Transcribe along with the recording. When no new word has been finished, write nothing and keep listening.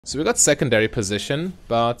So we got secondary position,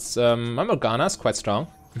 but my Morgana is quite strong.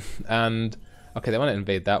 And, okay, they want to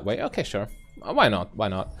invade that way. Okay, sure. Why not? Why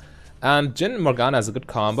not? And Jhin Morgana is a good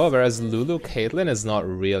combo, whereas Lulu Caitlyn is not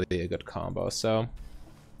really a good combo, so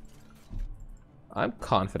I'm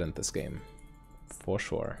confident this game. For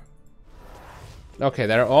sure. Okay,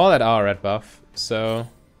 they're all at our red buff, so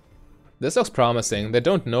this looks promising. They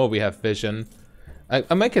don't know we have vision.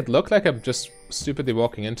 I make it look like I'm just stupidly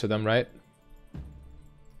walking into them, right?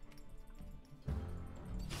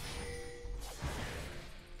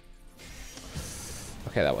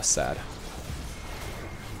 Okay, that was sad.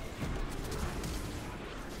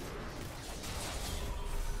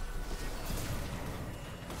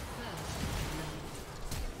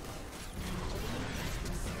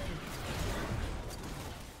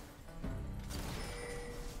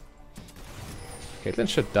 Caitlyn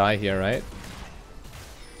should die here, right?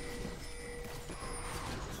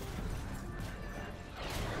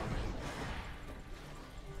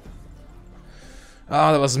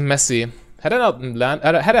 Oh, that was messy. Had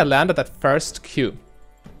I landed that first Q,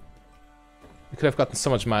 we could have gotten so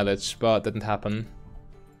much mileage, but it didn't happen.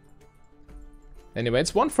 Anyway,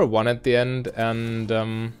 it's 1-for-1 at the end,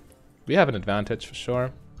 and we have an advantage for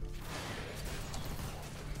sure.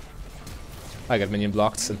 I get minion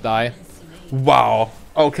blocked and die. Wow,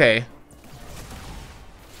 okay.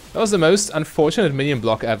 That was the most unfortunate minion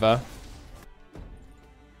block ever.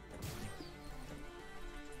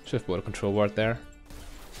 Should have border control ward there.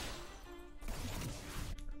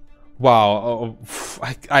 Wow, oh,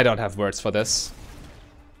 I don't have words for this.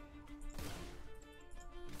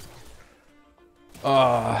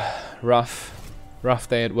 Oh, rough. Rough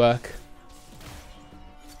day at work.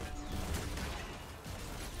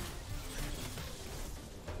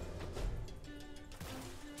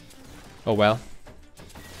 Oh well.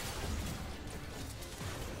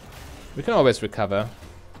 We can always recover.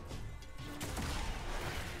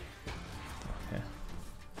 Okay.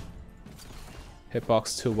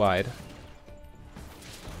 Hitbox too wide.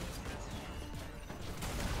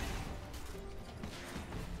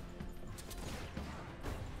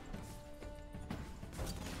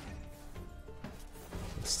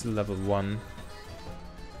 Still level 1.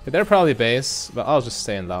 Okay, they're probably base, but I'll just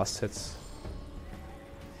stay in last hits.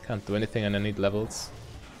 Can't do anything and I need levels.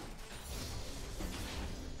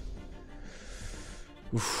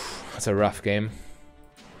 Oof, that's a rough game.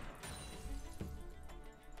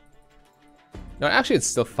 No, actually it's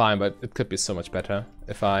still fine, but it could be so much better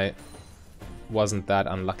if I wasn't that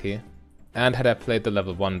unlucky. And had I played the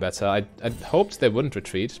level 1 better. I hoped they wouldn't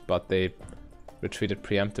retreat, but they retreated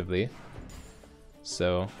preemptively.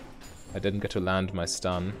 So I didn't get to land my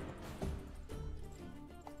stun.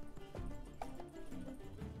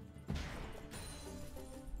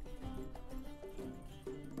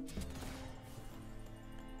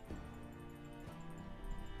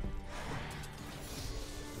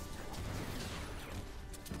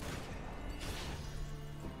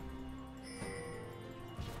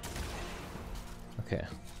 Okay.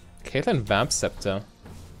 Caitlyn Vamp Scepter.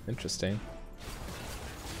 Interesting.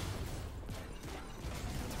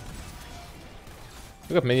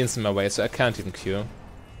 I got minions in my way, so I can't even Q.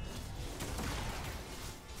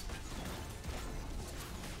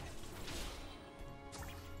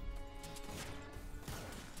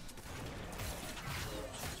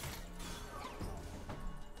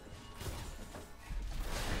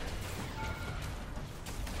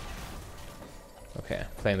 Okay,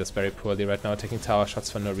 playing this very poorly right now, taking tower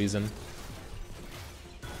shots for no reason.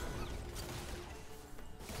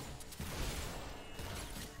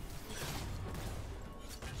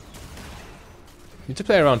 Need to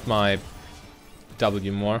play around my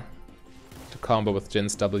W more to combo with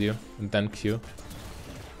Jin's W and then Q.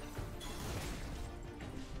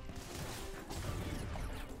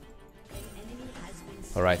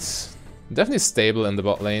 Alright, definitely stable in the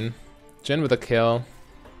bot lane. Jin with a kill,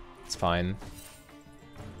 it's fine.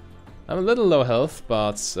 I'm a little low health,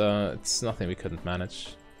 but it's nothing we couldn't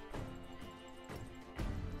manage.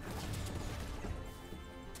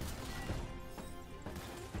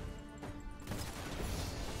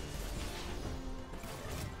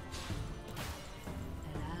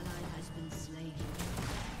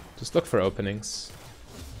 Just look for openings.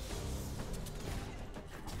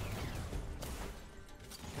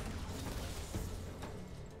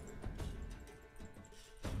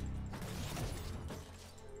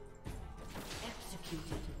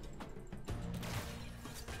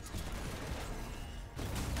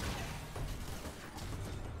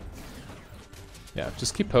 Yeah,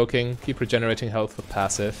 just keep poking, keep regenerating health with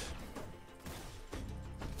passive.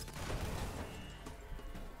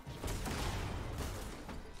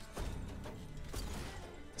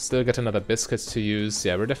 Still get another biscuit to use.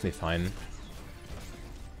 Yeah, we're definitely fine.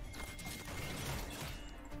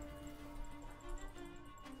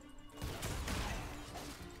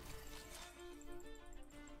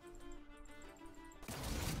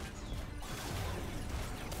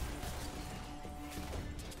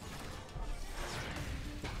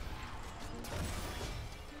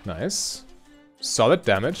 Nice. Solid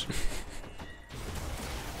damage.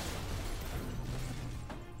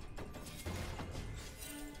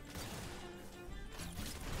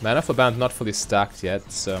 Mana for Band not fully stacked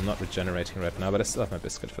yet, so I'm not regenerating right now, but I still have my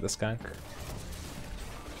biscuit for this gank.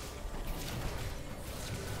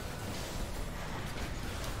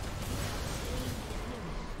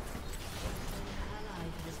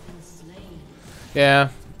 Yeah,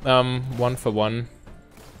 1 for 1.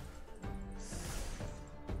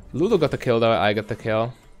 Lulu got the kill though, I got the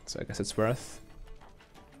kill, so I guess it's worth.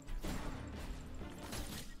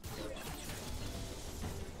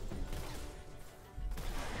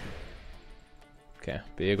 Okay,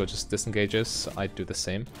 Viego just disengages, I do the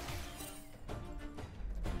same.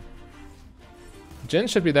 Jin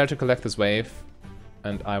should be there to collect his wave,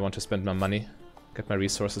 and I want to spend my money, get my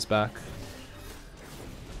resources back.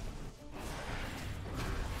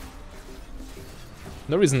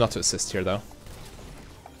 No reason not to assist here though.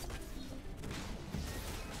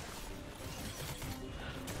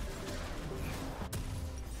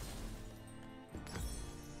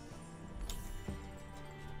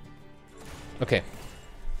 Okay.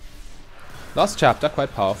 Last chapter,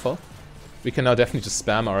 quite powerful. We can now definitely just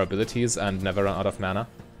spam our abilities and never run out of mana.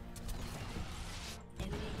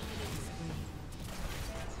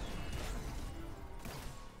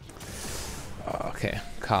 Okay,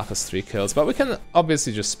 Karth has 3 kills, but we can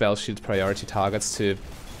obviously just spell shield priority targets to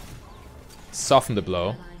soften the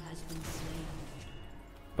blow.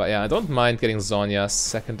 But yeah, I don't mind getting Zhonya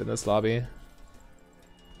second in this lobby.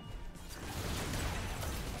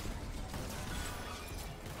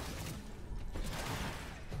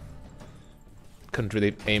 Couldn't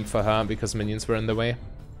really aim for her because minions were in the way.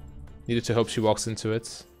 Needed to hope she walks into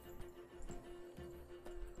it.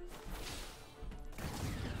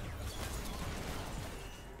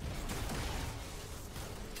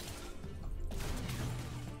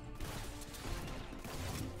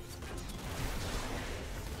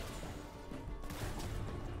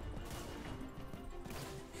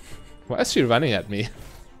 Why is she running at me?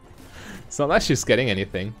 It's not like she's getting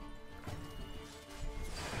anything.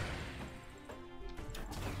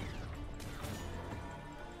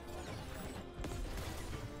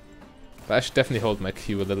 But I should definitely hold my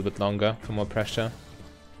Q a little bit longer for more pressure.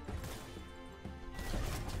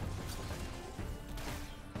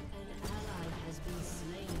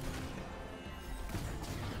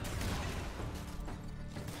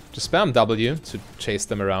 Just spam W to chase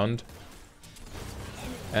them around.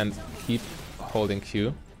 And keep holding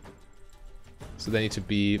Q. So they need to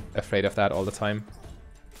be afraid of that all the time.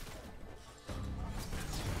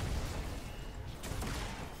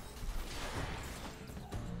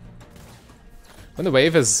 When the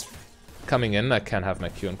wave is coming in, I can have my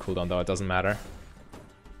Q on cooldown, though it doesn't matter.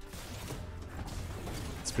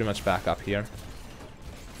 It's pretty much back up here.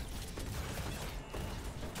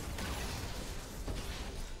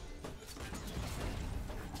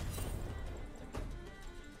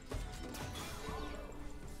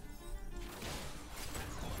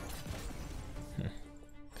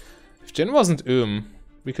 If Jin wasn't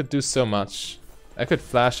we could do so much. I could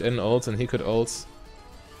flash in ult and he could ult.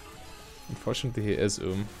 Unfortunately, he is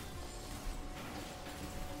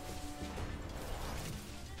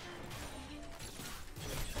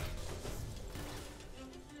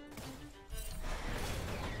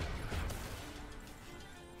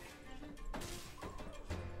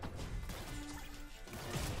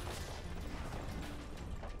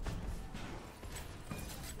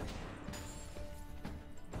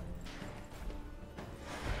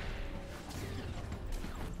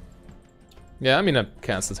Yeah, I mean, I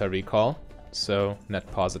cancelled her recall, so net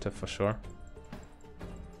positive for sure.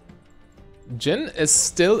 Jin is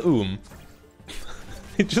still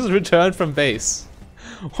He just returned from base.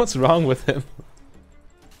 What's wrong with him?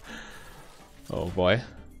 Oh boy.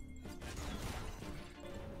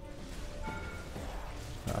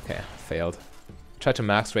 Okay, failed. Tried to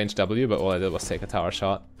max range W, but all I did was take a tower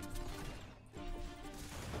shot.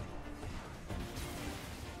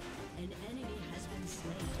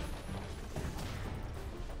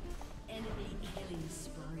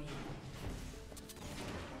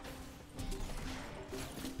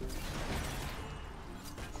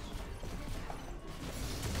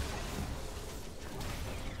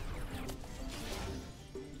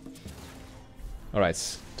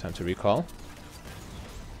 Alright, time to recall.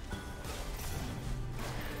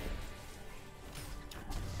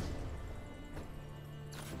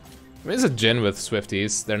 I mean, it's a Jhin with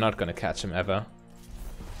Swifties. They're not gonna catch him ever.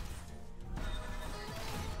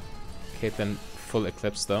 Caitlyn full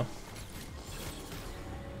Eclipse though.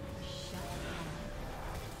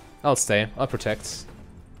 I'll stay. I'll protect.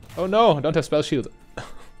 Oh no! I don't have Spell Shield.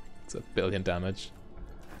 It's a billion damage.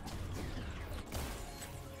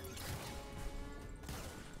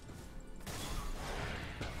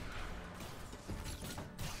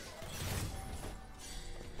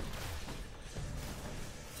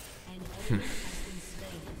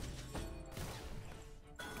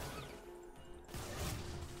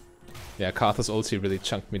 Yeah, Karthus ulti really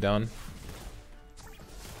chunked me down.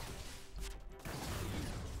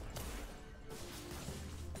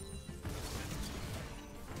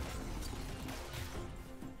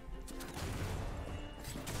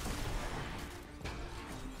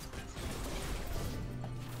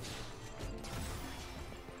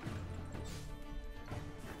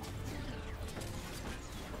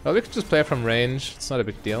 Well, we could just play from range, it's not a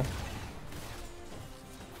big deal.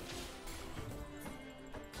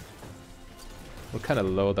 We're kind of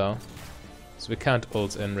low though, so we can't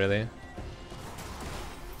ult in really.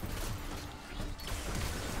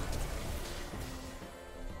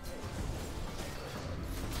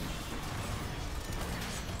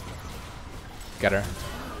 Get her.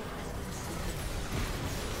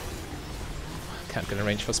 Can't get a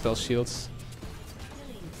range for spell shields.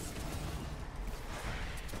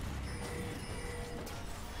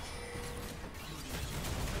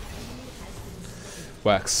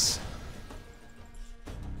 Works.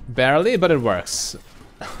 Barely, but it works.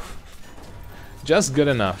 Just good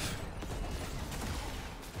enough.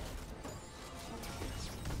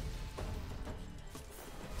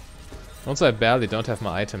 Also, I barely don't have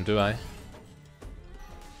my item, do I?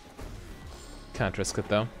 Can't risk it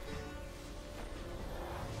though.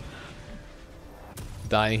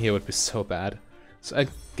 Dying here would be so bad. So I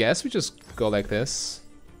guess we just go like this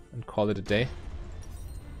and call it a day.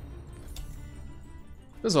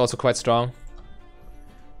 This is also quite strong.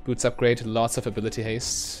 Boots upgrade, lots of ability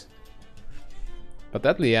haste. But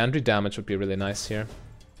that Liandry damage would be really nice here.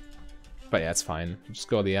 But yeah, it's fine. Just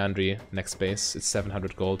go Liandry, next base. It's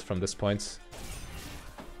 700 gold from this point.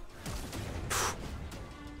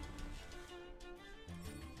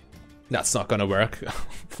 That's not gonna work.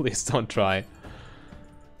 Please don't try.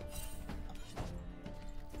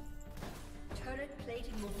 Turret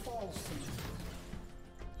plating will fall soon.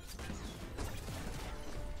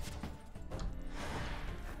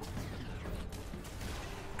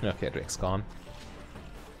 Okay, Drake's gone.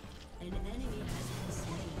 An enemy has been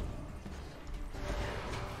slain.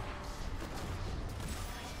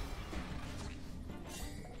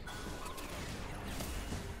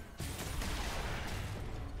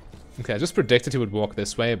 Okay, I just predicted he would walk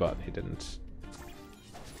this way, but he didn't.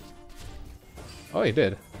 Oh, he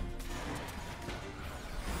did.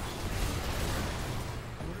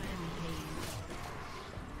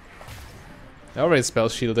 I already spell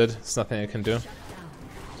shielded. There's nothing I can do.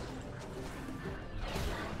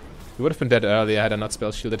 He would have been dead earlier had I not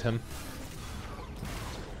spell shielded him.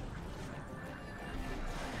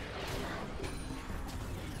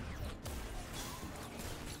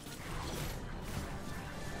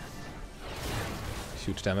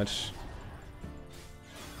 Huge damage.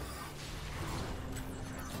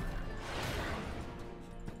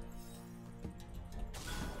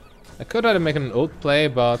 I could try to make an ult play,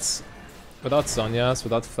 but without Zhonya's,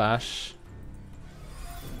 without flash.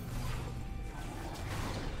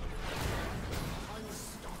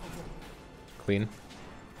 Clean.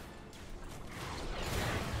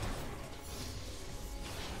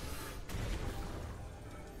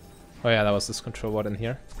 Oh yeah, that was this control ward in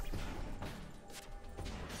here.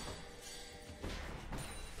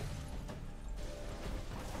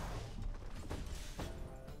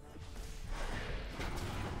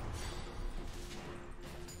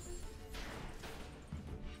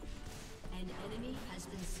 An enemy has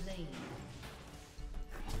been slain.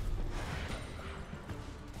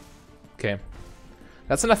 Okay.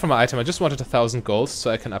 That's enough for my item. I just wanted 1,000 gold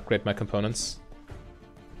so I can upgrade my components.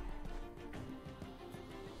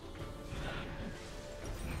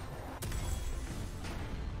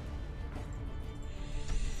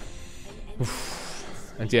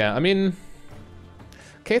 And yeah, I mean,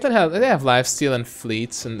 Caitlyn they have lifesteal and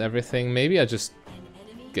fleets and everything. Maybe I just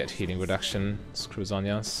get healing reduction. Screw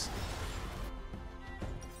Zhonya's.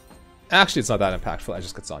 Actually, it's not that impactful. I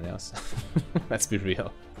just get Zhonya's. Let's be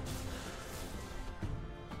real.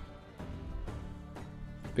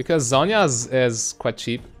 Because Zhonya's is quite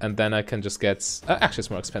cheap, and then I can just get... actually, it's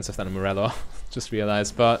more expensive than a Morello. Just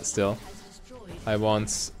realized, but still. I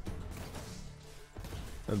want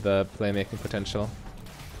the playmaking potential.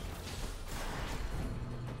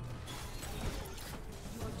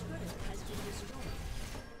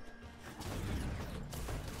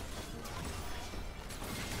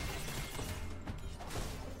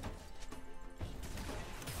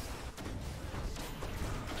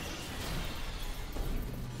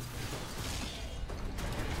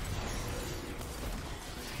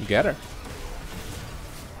 get her.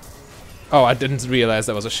 Oh, I didn't realize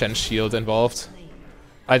there was a Shen shield involved.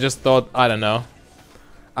 I just thought, I don't know.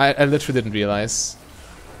 I literally didn't realize.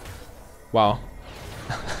 Wow.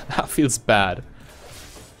 That feels bad.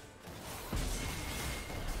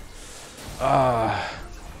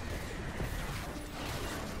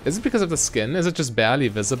 Is it because of the skin? Is it just barely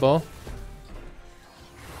visible?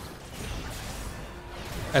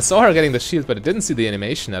 I saw her getting the shield, but I didn't see the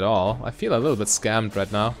animation at all. I feel a little bit scammed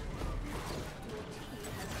right now.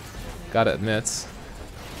 Gotta admit.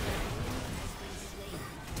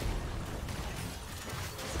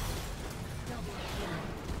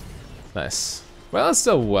 Nice. Well, it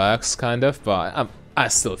still works, kind of, but I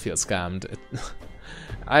still feel scammed.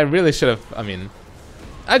 I really should have, I mean,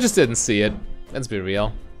 I just didn't see it. Let's be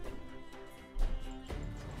real.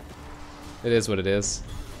 It is what it is.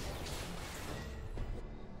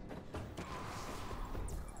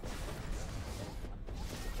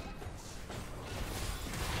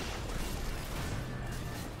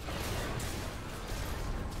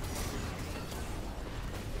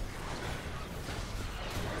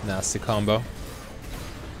 Nasty combo.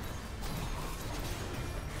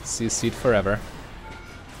 CC'd forever.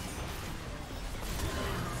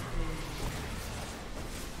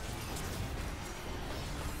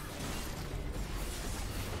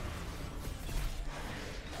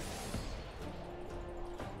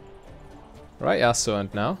 Right, yeah, so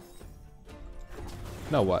and now?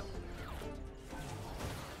 Now what?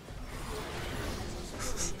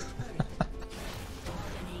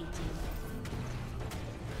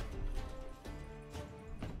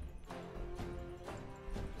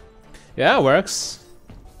 Yeah, it works.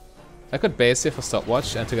 I could base here for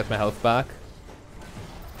stopwatch and to get my health back.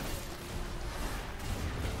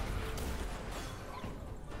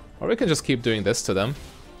 Or we can just keep doing this to them.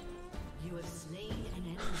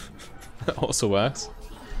 That also works.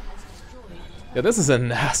 Yeah, this is a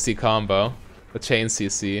nasty combo. The chain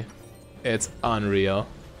CC. It's unreal.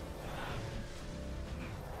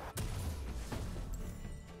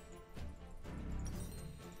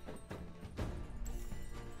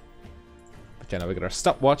 Okay, now we got our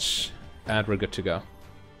stopwatch, and we're good to go.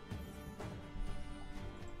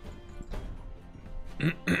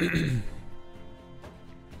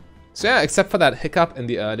 So yeah, except for that hiccup in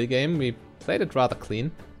the early game, we played it rather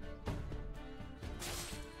clean.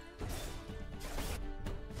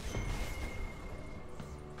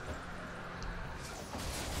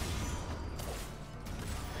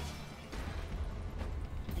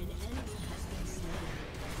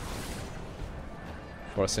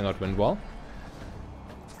 Forcing out wind wall.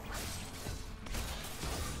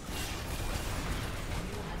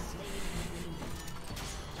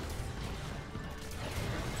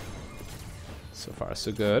 So far,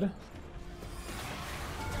 so good.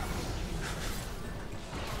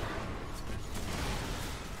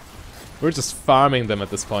 We're just farming them at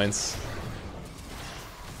this point.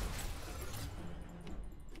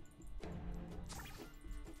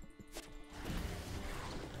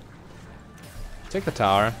 Take the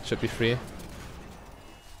tower, should be free.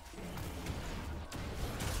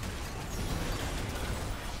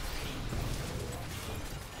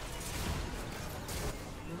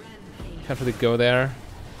 Can't really go there.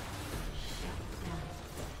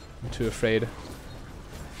 I'm too afraid.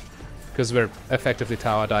 Because we're effectively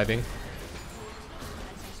tower diving.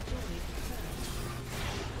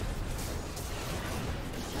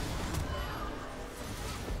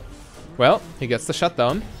 Well, he gets the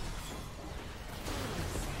shutdown.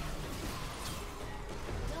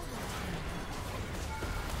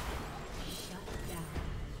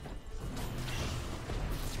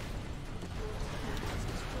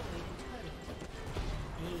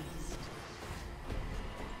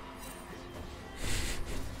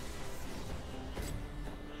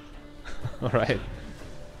 Alright.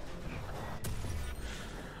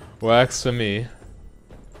 Works for me.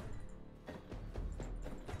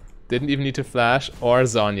 Didn't even need to flash or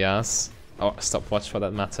Zhonya's. Or stopwatch for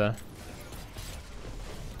that matter.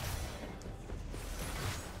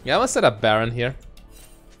 Yeah, let's set up Baron here.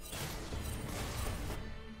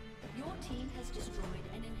 Your team has destroyed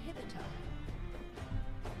an inhibitor.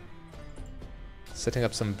 Setting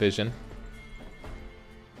up some vision.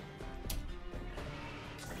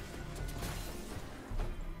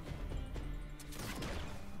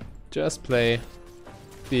 Just play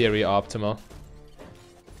theory optimal.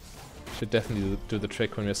 Should definitely do the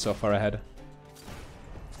trick when we're so far ahead.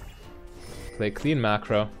 Play clean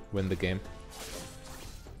macro, win the game.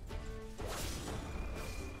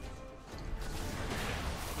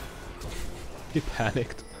 He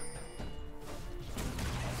panicked.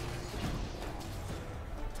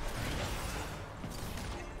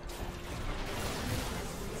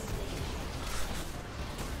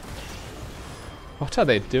 What are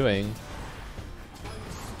they doing?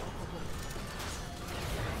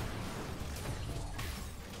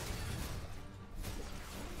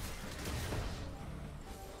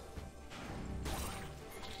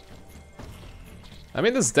 I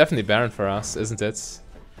mean, this is definitely Baron for us, isn't it?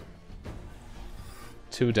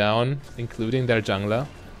 2 down, including their jungler.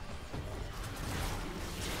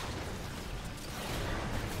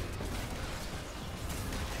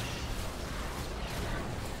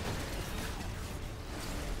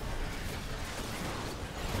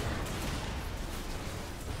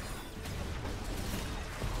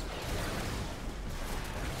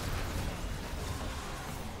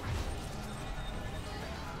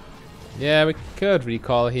 Yeah, we could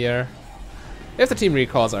recall here. If the team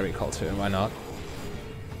recalls, I recall too, why not?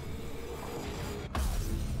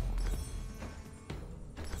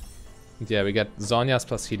 Yeah, we get Zhonya's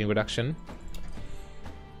plus healing reduction.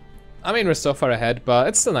 I mean, we're so far ahead, but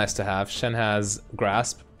it's still nice to have. Shen has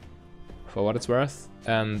Grasp, for what it's worth,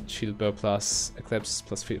 and Shield Bow plus Eclipse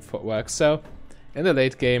plus Footwork. So, in the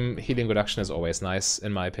late game, healing reduction is always nice,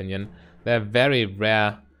 in my opinion. They're very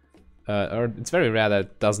rare, or it's very rare that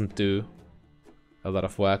it doesn't do a lot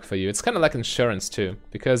of work for you. It's kind of like insurance too,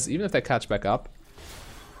 because even if they catch back up,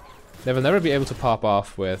 they will never be able to pop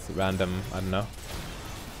off with random, I don't know,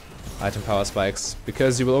 item power spikes,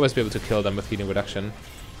 because you will always be able to kill them with healing reduction.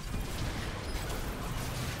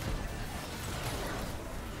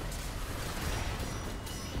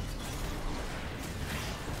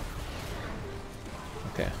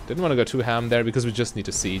 Okay, didn't want to go too ham there because we just need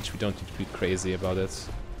to siege. We don't need to be crazy about it.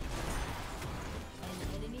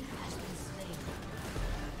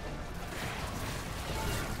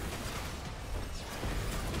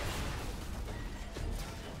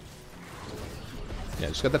 Yeah,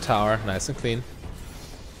 just got the tower, nice and clean.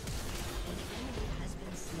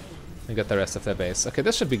 And get the rest of their base. Okay,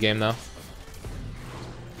 this should be game now.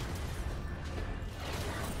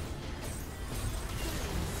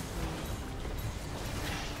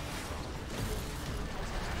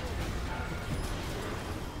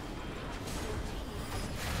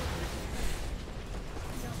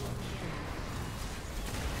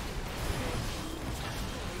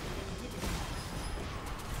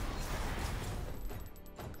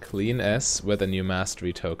 Clean S with a new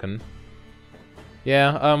mastery token.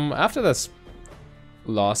 Yeah, after this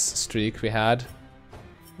loss streak we had,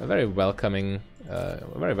 a very welcome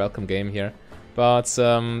game here. But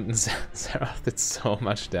Xerath did so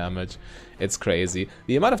much damage, it's crazy.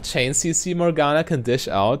 The amount of chain CC Morgana can dish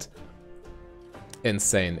out,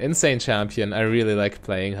 insane. Insane champion, I really like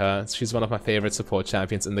playing her. She's one of my favorite support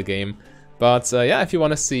champions in the game. But yeah, if you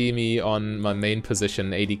want to see me on my main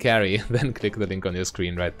position, AD carry, then click the link on your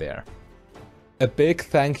screen right there. A big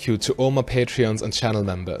thank you to all my Patreons and channel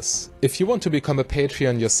members. If you want to become a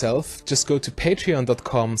Patreon yourself, just go to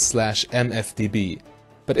patreon.com/mfdb.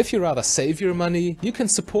 But if you rather save your money, you can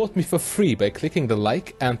support me for free by clicking the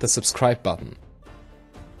like and the subscribe button.